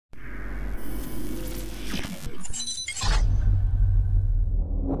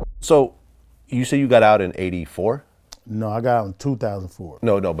So you say you got out in 84? No, I got out in 2004.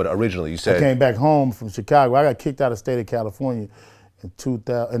 No, but originally you said... I came back home from Chicago. I got kicked out of the state of California in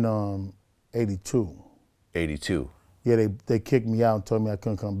 2082. 82. Yeah, they kicked me out and told me I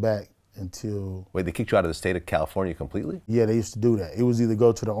couldn't come back until... Wait, they kicked you out of the state of California completely? Yeah, they used to do that. It was either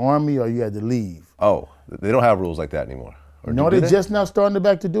go to the Army or you had to leave. Oh, they don't have rules like that anymore? Or no, they're just now starting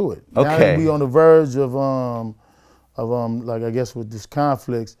back to do it. Okay. Now that we on the verge of like I guess with this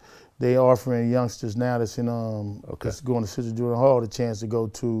conflicts, they offering youngsters now that's in that's going to Sister Jordan Hall the chance to go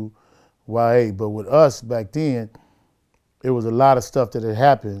to YA. But with us back then, it was a lot of stuff that had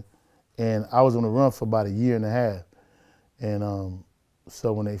happened, and I was on the run for about a year and a half. And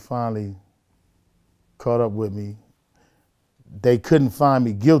so when they finally caught up with me, they couldn't find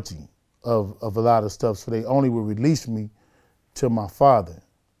me guilty of a lot of stuff, so they only would release me to my father,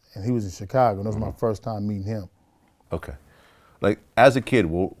 and he was in Chicago, and that was my first time meeting him. Okay. Like, as a kid,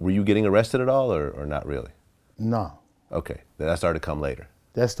 were you getting arrested at all, or not really? No. Okay, that started to come later.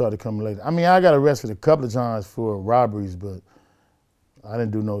 That started coming later. I mean, I got arrested a couple of times for robberies, but I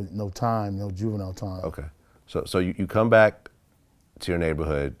didn't do no time, no juvenile time. Okay. So you come back to your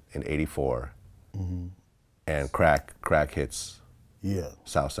neighborhood in 84, and crack hits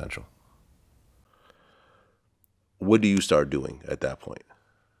South Central. What do you start doing at that point?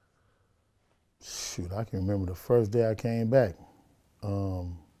 Shoot, I can remember the first day I came back.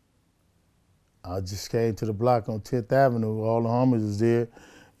 I just came to the block on 10th Avenue. All the homies was there,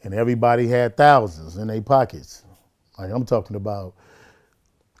 and everybody had thousands in their pockets. Like, I'm talking about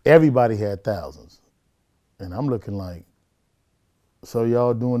everybody had thousands. And I'm looking like, so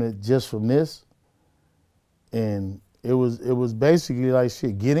y'all doing it just from this? And it was basically like,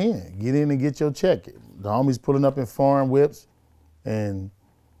 shit, get in and get your check. The homies pulling up in foreign whips and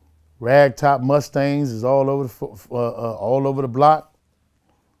rag-top Mustangs is all over the block.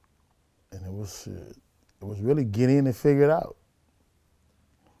 And it was really get in and figure it out.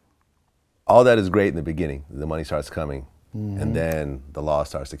 All that is great in the beginning. The money starts coming, and then the law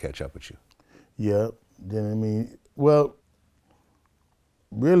starts to catch up with you. Yeah. Then, I mean, well,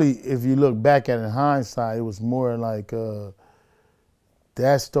 really, if you look back at it in hindsight, it was more like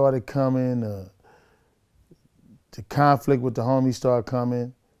that started coming, the conflict with the homies started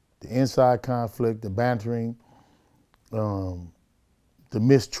coming, the inside conflict, the bantering, the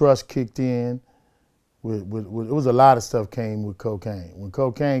mistrust kicked in. It was a lot of stuff came with cocaine. When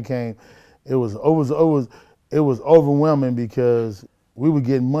cocaine came, it was overwhelming because we were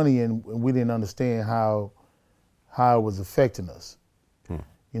getting money and we didn't understand how it was affecting us.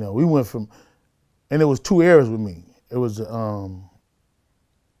 You know, we went from, and it was two eras with me. It was the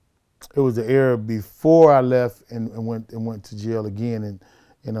era before I left and went to jail again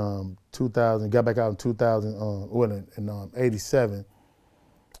in 2000. Got back out in 2000, in 87,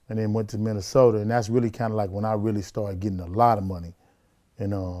 and then went to Minnesota, and that's really kind of like when I really started getting a lot of money,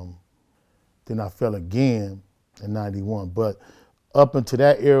 and then I fell again in 91. But up until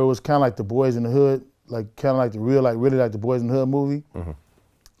that era, it was kind of like the Boys in the Hood, like kind of like really like the Boys in the Hood movie.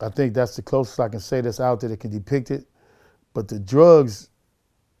 I think that's the closest I can say that's out there that can depict it. But the drugs,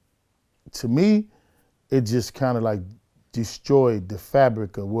 to me, it just kind of like destroyed the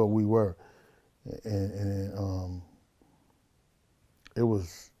fabric of what we were. And it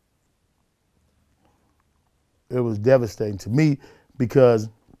was devastating to me because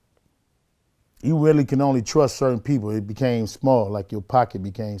you really can only trust certain people. It became small, like your pocket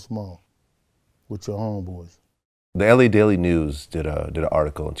became small with your homeboys. The LA Daily News did an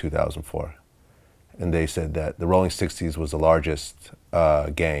article in 2004, and they said that the Rolling 60s was the largest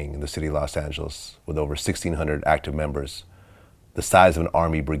gang in the city of Los Angeles with over 1,600 active members, the size of an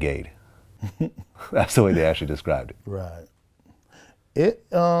army brigade. That's the way they actually described it. Right. It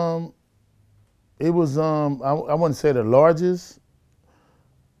was, I wouldn't say the largest.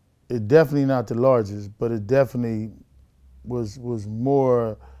 It's definitely not the largest, but it definitely was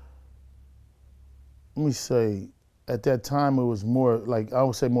more, let me say, at that time it was more, like, I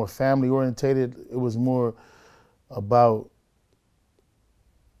would say more family orientated. It was more about,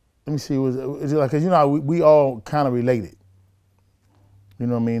 let me see, it was like, 'cause you know, we all kind of related. You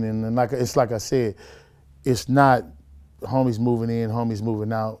know what I mean? And like, it's like I said, it's not homies moving in, homies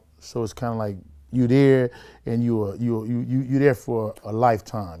moving out. So it's kind of like you there and you there for a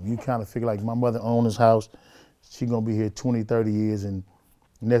lifetime. You kind of figure like my mother owned this house. She gonna be here 20, 30 years and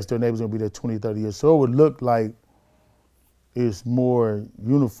next door neighbor's gonna be there 20, 30 years. So it would look like it's more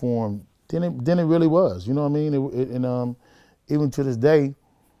uniform than it really was. You know what I mean? And even to this day,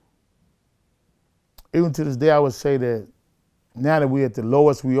 I would say that now that we're at the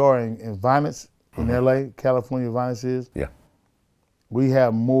lowest we are in violence in LA, California violence is, we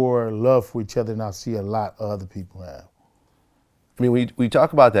have more love for each other than I see a lot of other people have. I mean, we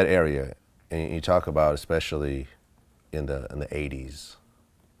talk about that area, and you talk about especially in the 80s.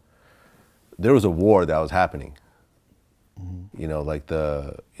 There was a war that was happening. You know, like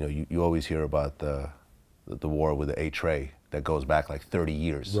you always hear about the war with the Eight-Tray that goes back like 30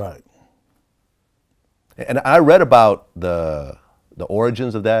 years. Right. And I read about the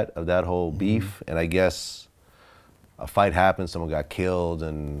origins of that whole beef, and I guess a fight happened, someone got killed,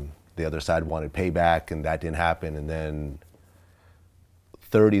 and the other side wanted payback, and that didn't happen, and then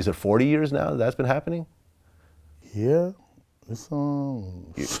 30s or 40 years now that's been happening? Yeah. It's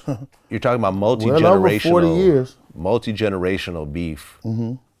You're talking about multi-generational, well over 40 years. Multi-generational beef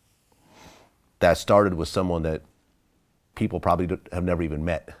that started with someone that people probably have never even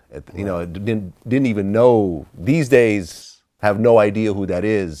met. You know, didn't even know. These days, have no idea who that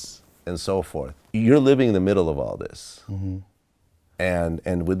is, and so forth. You're living in the middle of all this,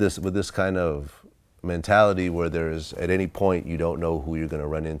 and with this kind of mentality where there's at any point you don't know who you're going to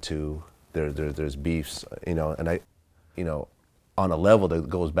run into. There's beefs, you know, and on a level that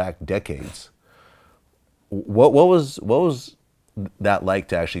goes back decades. What was that like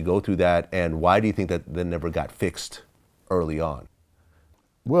to actually go through that, and why do you think that never got fixed early on?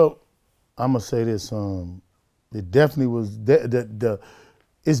 Well, I'm gonna say this. It definitely was.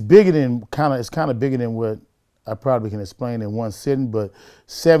 It's bigger than it's kind of bigger than what I probably can explain in one sitting. But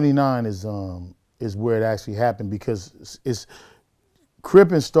 '79 is where it actually happened, because it's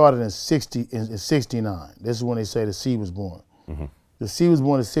Crippin' started in '69. This is when they say the C was born. The C was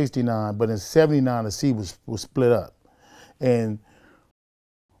born in '69, but in '79 the C was split up, and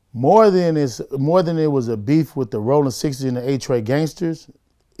more than it was a beef with the Rollin 60s and the Eight-Tray Gangsters,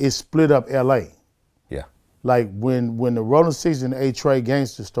 it split up L.A. Yeah. Like when the Rollin 60s and the Eight-Tray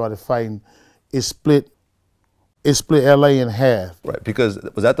Gangsters started fighting, it split L.A. in half. Right, because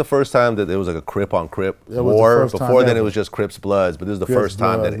was that the first time that there was like a crip-on-crip war? Before then it was just Crips Bloods, but this is the first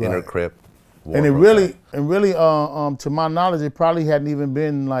time that inter-crip war. And it really, to my knowledge, it probably hadn't even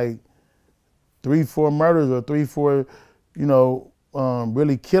been like 3-4 murders or 3-4,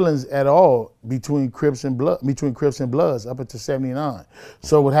 really killings at all between Crips and Bloods up until '79.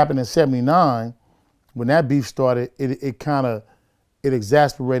 So what happened in '79, when that beef started, it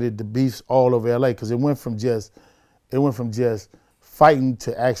exasperated the beefs all over LA, because it went from just fighting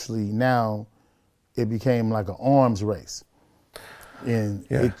to actually now it became like an arms race. And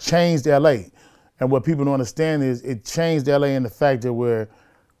it changed LA. And what people don't understand is it changed LA in the fact that where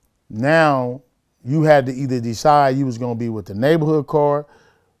now you had to either decide you was gonna be with the neighborhood car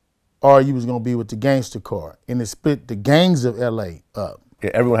or you was gonna be with the gangster car. And it split the gangs of LA up.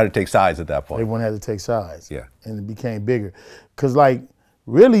 Yeah, everyone had to take sides at that point. Everyone had to take sides. Yeah. And it became bigger. Cause like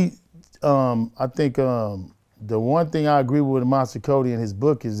really, I think the one thing I agree with Monster Cody in his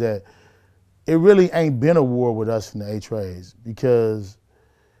book is that it really ain't been a war with us and the Eight-Trays, because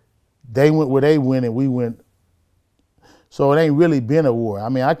they went where they went and we went. So it ain't really been a war. I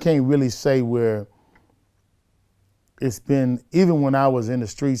mean, I can't really say where it's been, even when I was in the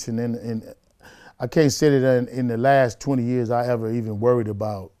streets and I can't say that in the last 20 years I ever even worried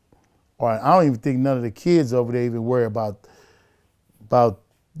about, or I don't even think none of the kids over there even worry about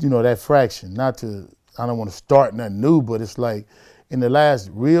that fraction. I don't want to start nothing new, but it's like in the last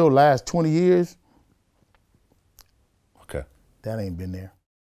 20 years, okay, that ain't been there.